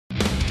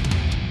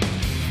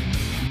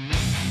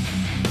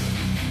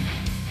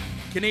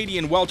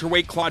Canadian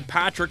welterweight Claude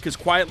has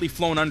quietly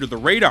flown under the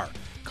radar,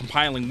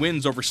 compiling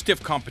wins over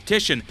stiff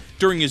competition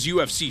during his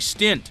UFC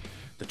stint.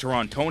 The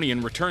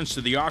Torontonian returns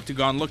to the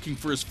octagon looking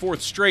for his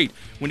fourth straight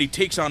when he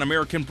takes on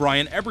American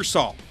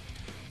Ebersole.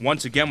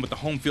 Once again with the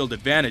home field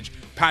advantage,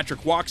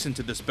 Patrick walks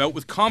into this bout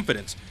with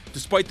confidence,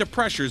 despite the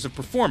pressures of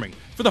performing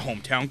for the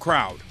hometown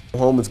crowd.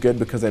 Home is good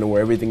because I know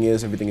where everything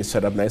is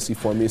set up nicely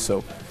for me,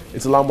 so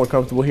it's a lot more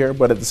comfortable here,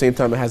 but at the same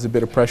time it has a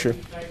bit of pressure.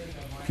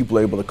 People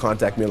are able to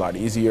contact me a lot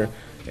easier,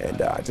 and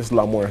just a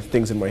lot more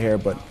things in my hair,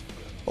 but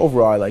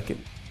overall I like it.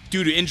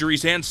 Due to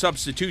injuries and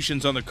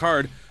substitutions on the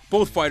card,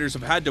 both fighters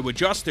have had to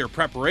adjust their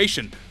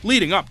preparation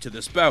leading up to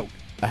this bout.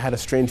 I had a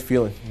strange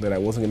feeling that I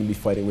wasn't going to be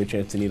fighting Rich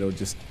Antonino,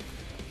 just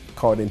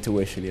called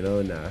intuition, you know,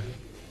 and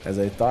as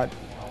I thought,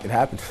 it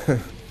happened.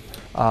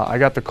 I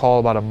got the call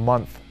about a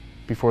month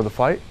before the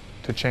fight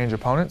to change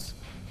opponents.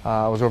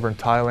 I was over in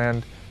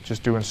Thailand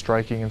just doing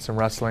striking and some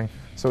wrestling,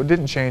 so it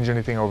didn't change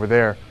anything over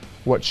there.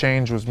 What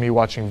changed was me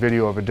watching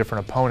video of a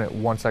different opponent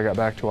once I got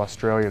back to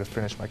Australia to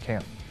finish my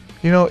camp.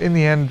 You know, in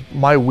the end,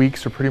 my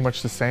weeks are pretty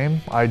much the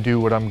same. I do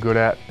what I'm good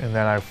at, and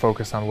then I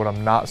focus on what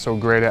I'm not so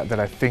great at that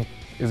I think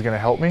is going to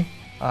help me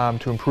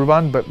to improve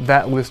on, but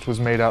that list was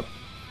made up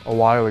a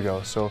while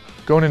ago. So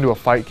going into a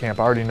fight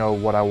camp, I already know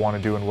what I want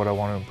to do and what I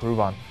want to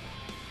improve on.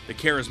 The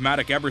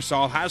charismatic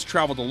Ebersole has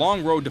traveled a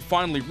long road to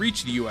finally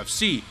reach the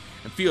UFC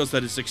and feels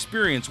that his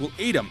experience will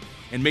aid him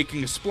in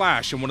making a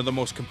splash in one of the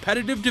most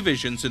competitive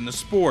divisions in the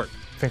sport.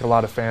 I think a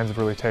lot of fans have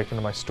really taken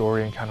to my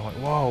story and kind of went,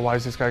 whoa, why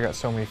has this guy got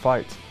so many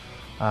fights?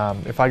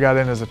 If I got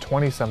in as a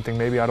 20-something,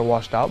 maybe I'd have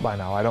washed out by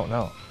now, I don't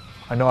know.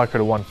 I know I could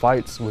have won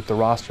fights with the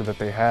roster that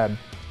they had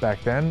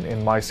back then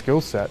in my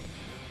skill set,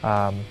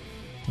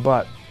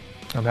 but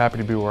I'm happy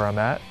to be where I'm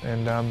at,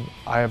 and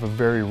I have a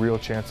very real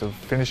chance of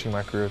finishing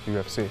my career at the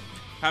UFC.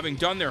 Having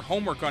done their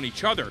homework on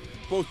each other,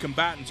 both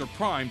combatants are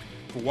primed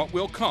for what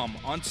will come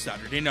on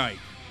Saturday night.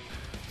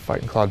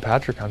 Fighting Claude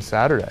on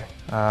Saturday.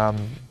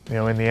 You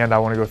know, in the end, I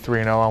want to go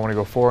 3-0, I want to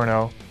go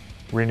 4-0,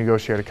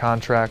 renegotiate a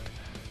contract,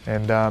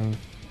 and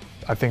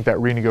I think that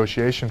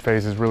renegotiation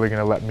phase is really going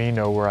to let me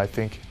know where I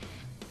think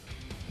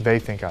they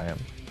think I am.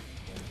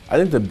 I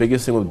think the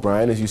biggest thing with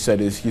Brian, as you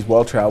said, is he's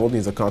well-traveled,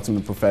 he's a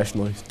consummate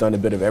professional, he's done a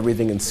bit of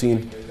everything and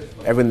seen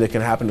everything that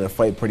can happen in a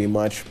fight pretty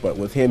much, but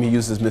with him he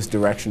uses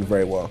misdirection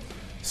very well.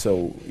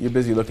 So you're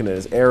busy looking at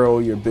his arrow,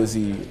 you're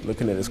busy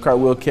looking at his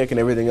cartwheel kick and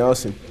everything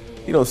else, and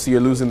you don't see you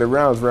losing the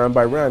rounds round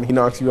by round. He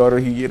knocks you out or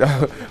he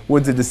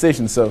wins a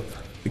decision. So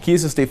the key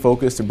is to stay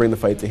focused and bring the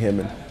fight to him,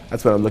 and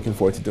that's what I'm looking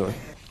forward to doing.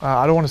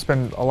 I don't want to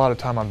spend a lot of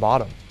time on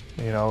bottom,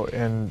 you know,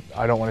 and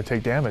I don't want to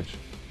take damage.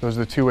 Those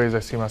are the two ways I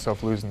see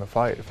myself losing the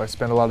fight. If I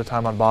spend a lot of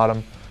time on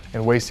bottom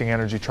and wasting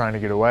energy trying to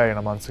get away and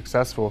I'm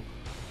unsuccessful,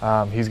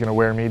 he's going to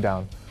wear me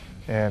down.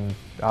 And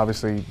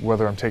obviously,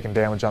 whether I'm taking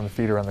damage on the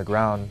feet or on the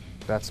ground,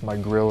 that's my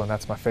grill and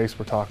that's my face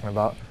we're talking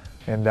about.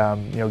 And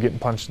you know, getting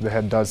punched in the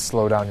head does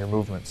slow down your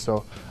movement.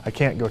 So I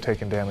can't go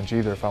taking damage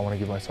either if I want to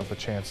give myself a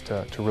chance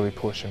to really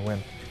push and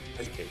win.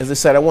 As I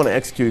said, I want to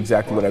execute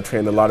exactly what I've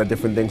trained. A lot of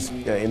different things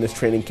in this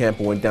training camp.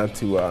 I went down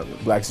to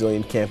Black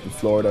Zillion camp in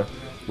Florida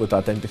with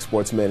Authentic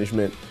Sports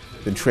Management.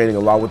 Been training a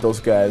lot with those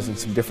guys and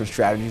some different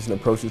strategies and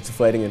approaches to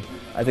fighting, and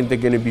I think they're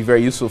going to be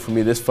very useful for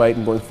me this fight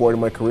and going forward in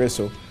my career.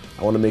 So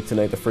I want to make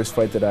tonight the first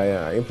fight that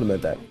I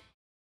implement that.